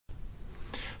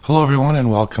Hello everyone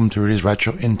and welcome to Rudy's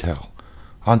Retro Intel.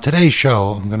 On today's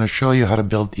show, I'm going to show you how to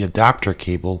build the adapter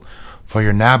cable for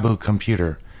your Nabu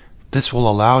computer. This will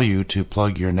allow you to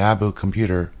plug your Nabu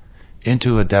computer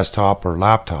into a desktop or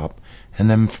laptop, and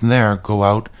then from there go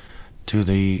out to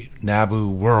the Nabu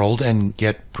world and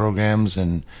get programs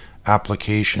and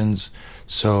applications.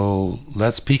 So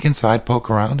let's peek inside,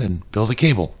 poke around, and build a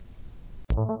cable.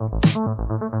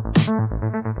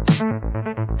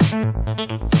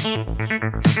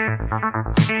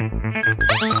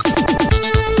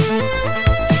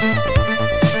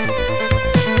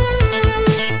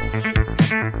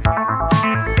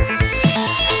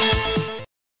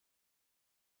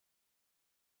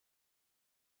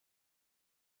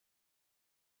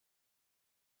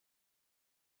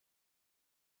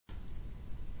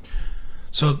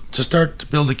 So to start to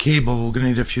build a cable, we're going to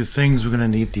need a few things. We're going to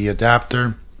need the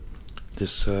adapter.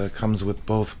 This comes with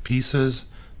both pieces.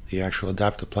 The actual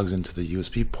adapter plugs into the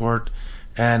USB port,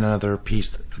 and another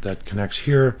piece that connects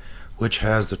here, which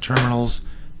has the terminals.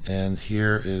 And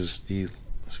here is the, I'm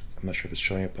not sure if it's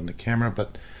showing up on the camera,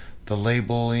 but the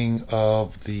labeling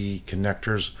of the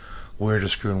connectors, where to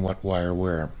screw and what wire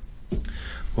where.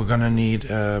 We're going to need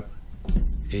a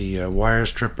wire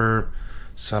stripper,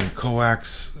 some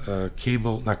coax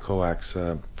cable, not coax,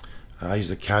 I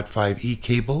use a Cat5e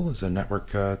cable as a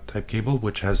network type cable,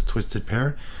 which has twisted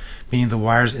pair, meaning the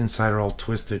wires inside are all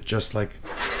twisted, just like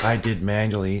I did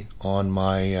manually on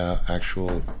my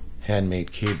actual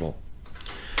handmade cable.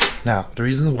 Now, the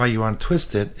reason why you want to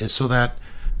twist it is so that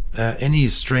any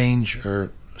strange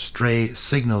or stray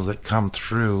signals that come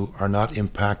through are not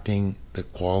impacting the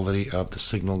quality of the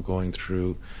signal going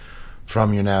through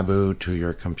from your Nabu to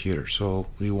your computer. So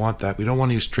we want that. We don't want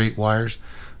to use straight wires.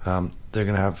 They're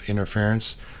going to have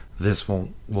interference. This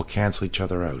will cancel each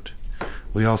other out.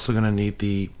 We're also going to need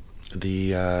the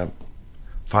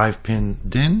 5-pin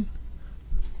DIN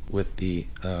with the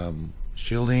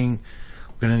shielding.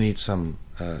 We're going to need some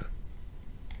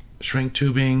shrink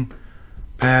tubing,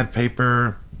 pad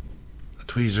paper,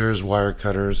 tweezers, wire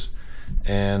cutters,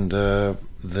 and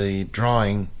the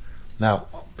drawing. Now,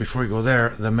 before we go there,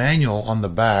 the manual on the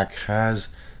back has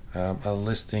a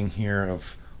listing here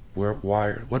of what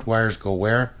wires go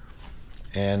where,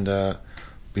 and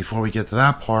before we get to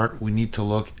that part, we need to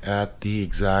look at the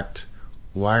exact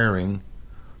wiring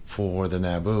for the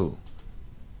Nabu.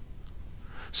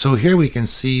 So here we can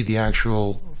see the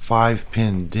actual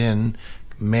 5-pin DIN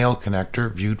male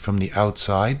connector viewed from the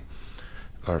outside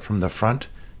or from the front,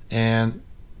 and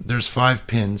there's 5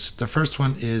 pins. The first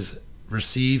one is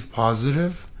receive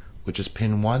positive, which is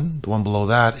pin 1. The one below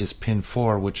that is pin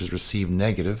 4, which is receive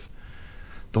negative.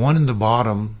 The one in the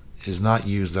bottom is not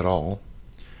used at all.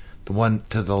 The one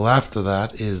to the left of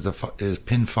that is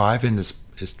pin 5 and is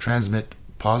transmit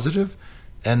positive,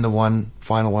 and the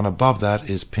final one above that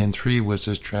is pin 3, which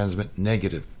is transmit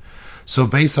negative. So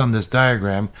based on this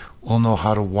diagram, we'll know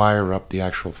how to wire up the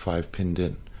actual 5-pin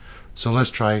DIN. So let's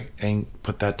try and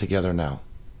put that together now.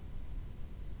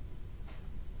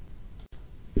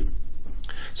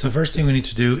 So the first thing we need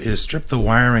to do is strip the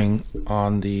wiring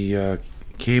on the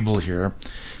cable here.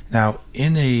 Now,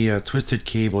 in a twisted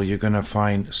cable, you're going to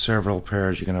find several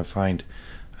pairs. You're going to find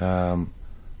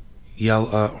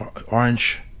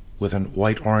orange with a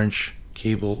white-orange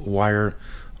cable wire,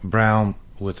 brown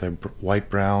with a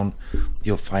white-brown.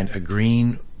 You'll find a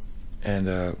green and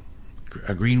a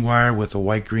green wire with a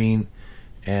white-green,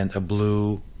 and a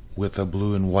blue with a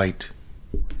blue and white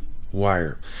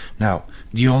wire. Now,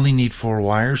 you only need 4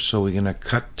 wires, so we're going to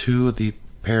cut 2 of the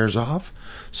pairs off.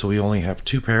 So we only have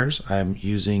 2 pairs. I'm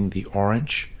using the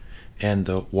orange and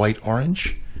the white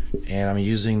orange, and I'm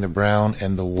using the brown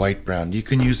and the white brown. You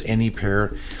can use any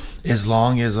pair as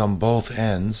long as on both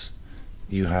ends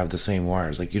you have the same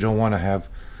wires. Like, you don't want to have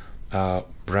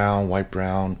brown, white,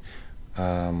 brown,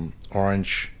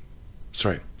 orange,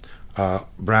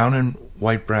 brown and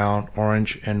white, brown,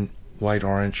 orange and white,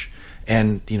 orange,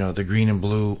 and the green and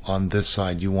blue on this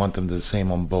side. You want them the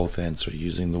same on both ends, so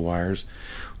using the wires.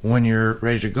 When you're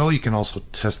ready to go, you can also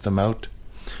test them out.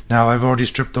 Now, I've already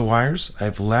stripped the wires.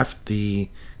 I've left the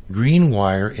green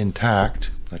wire intact.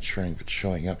 Not sure if it's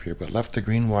showing up here, but left the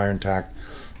green wire intact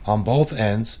on both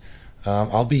ends.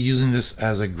 I'll be using this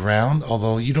as a ground,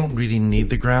 although you don't really need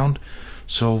the ground.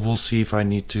 So we'll see if I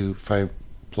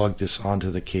plug this onto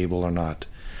the cable or not.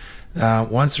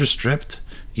 Once they're stripped,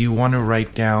 you want to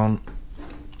write down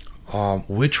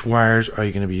which wires are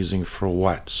you going to be using for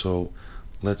what. So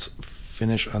let's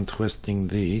finish untwisting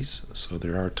these. So they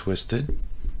are twisted,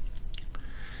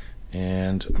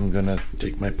 and I'm going to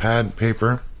take my pad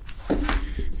paper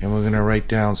and we're going to write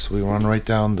down. So we want to write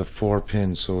down the 4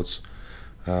 pins. So it's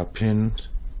pin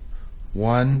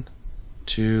 1,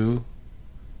 2,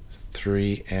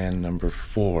 3, and number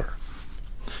 4.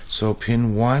 So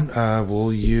pin 1,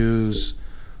 we'll use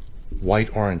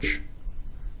white orange.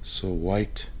 So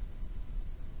white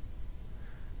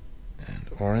and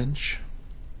orange.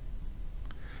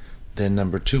 Then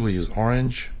number 2 we'll use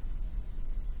orange.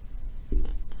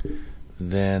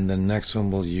 Then the next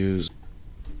one we'll use.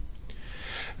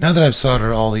 Now that I've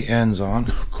soldered all the ends on,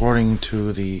 according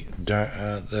to the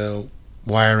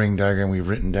wiring diagram we've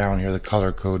written down here, the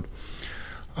color code,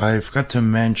 I forgot to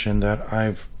mention that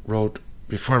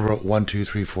before I wrote 1, 2,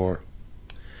 3, 4,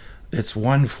 it's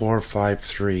 1, 4, 5,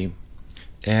 3,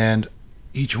 and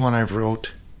each one I've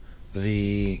wrote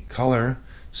the color.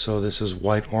 So this is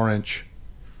white, orange,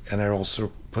 and I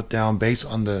also put down, based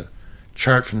on the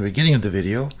chart from the beginning of the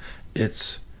video,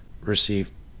 it's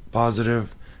received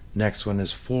positive. Next one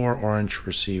is 4, orange,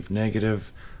 received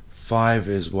negative. 5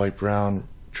 is white, brown,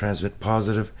 transmit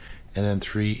positive, and then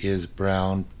 3 is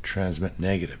brown, transmit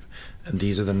negative. And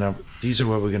these are the numbers. These are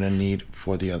what we're going to need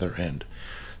for the other end.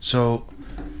 So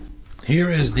here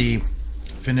is the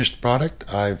finished product.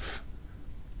 I've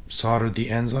soldered the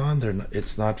ends on.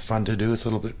 It's not fun to do. It's a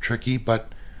little bit tricky,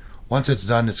 but once it's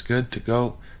done, it's good to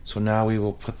go. So now we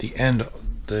will put the end,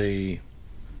 this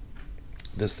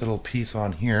little piece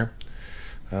on here.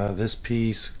 This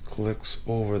piece clicks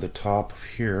over the top of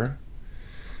here,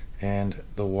 and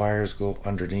the wires go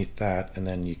underneath that, and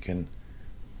then you can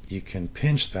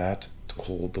pinch that to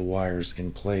hold the wires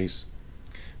in place.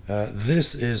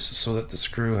 This is so that the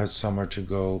screw has somewhere to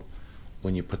go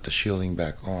when you put the shielding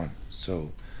back on.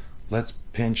 So let's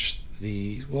pinch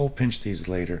we'll pinch these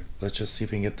later. Let's just see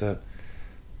if we can get the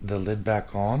lid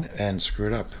back on and screw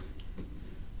it up.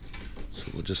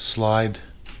 So we'll just slide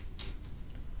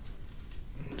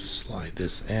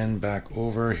this end back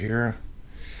over here,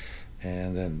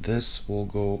 and then this will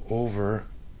go over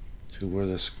to where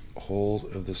this hole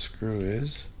of the screw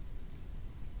is.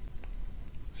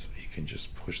 So you can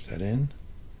just push that in,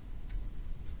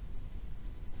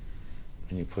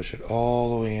 and you push it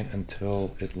all the way in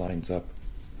until it lines up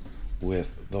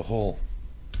with the hole.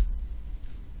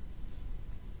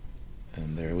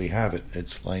 And there we have it.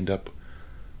 It's lined up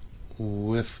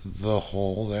with the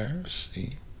hole there.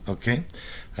 See? Okay.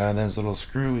 And then there's a little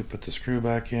screw. We put the screw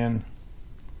back in,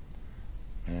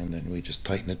 and then we just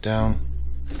tighten it down.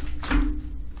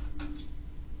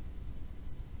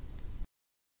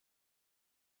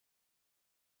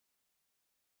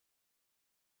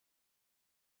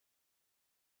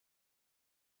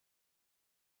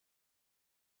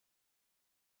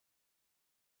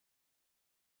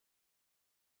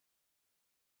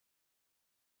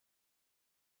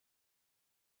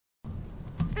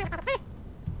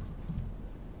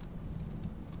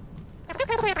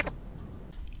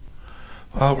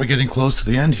 Well, we're getting close to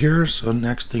the end here, so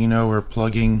next thing you know, we're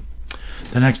plugging.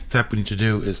 The next step we need to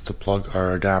do is to plug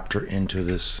our adapter into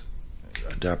this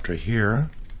adapter here.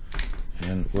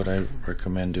 And what I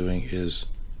recommend doing is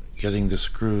getting the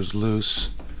screws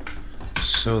loose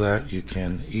so that you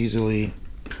can easily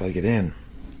plug it in.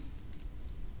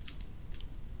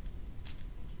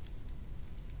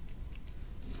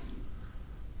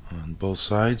 On both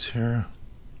sides here.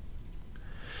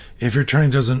 If you're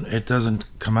turning it doesn't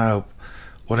come out,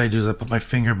 what I do is I put my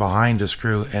finger behind the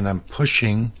screw and I'm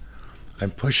pushing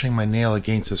my nail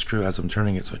against the screw as I'm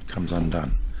turning it so it comes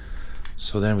undone.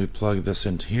 So then we plug this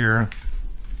into here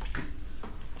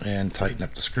and tighten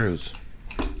up the screws.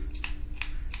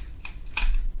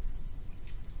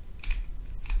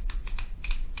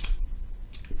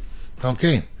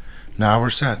 Okay, now we're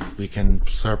set. We can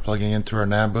start plugging into our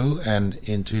Nabu and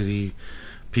into the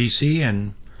PC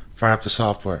and fire up the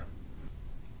software.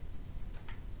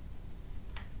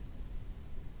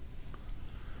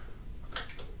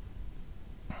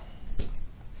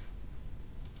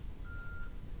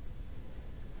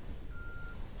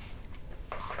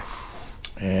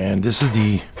 And this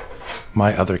is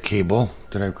my other cable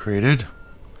that I've created.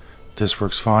 This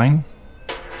works fine.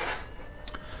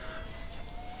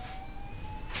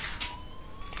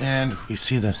 And we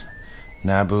see that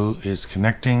Nabu is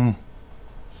connecting.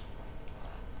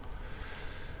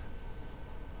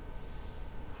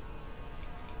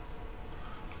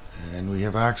 And we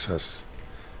have access.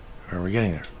 Are we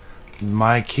getting there?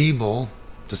 My cable,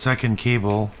 the second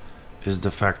cable, is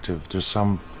defective. There's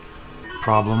some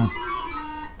problem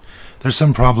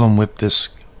with this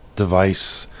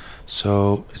device,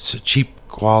 so it's a cheap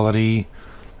quality,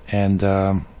 and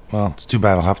well, it's too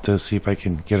bad. I'll have to see if I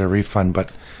can get a refund,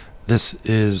 but this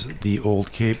is the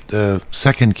old cable, the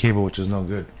second cable, which is no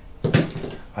good.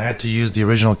 I had to use the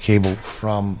original cable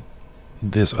from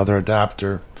this other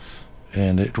adapter,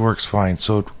 and it works fine.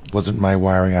 So it wasn't my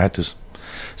wiring. I had to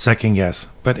second guess.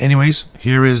 But anyways,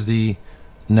 here is the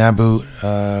Nabu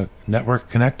network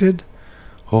connected.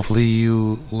 Hopefully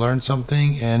you learned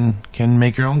something and can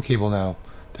make your own cable now.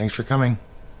 Thanks for coming.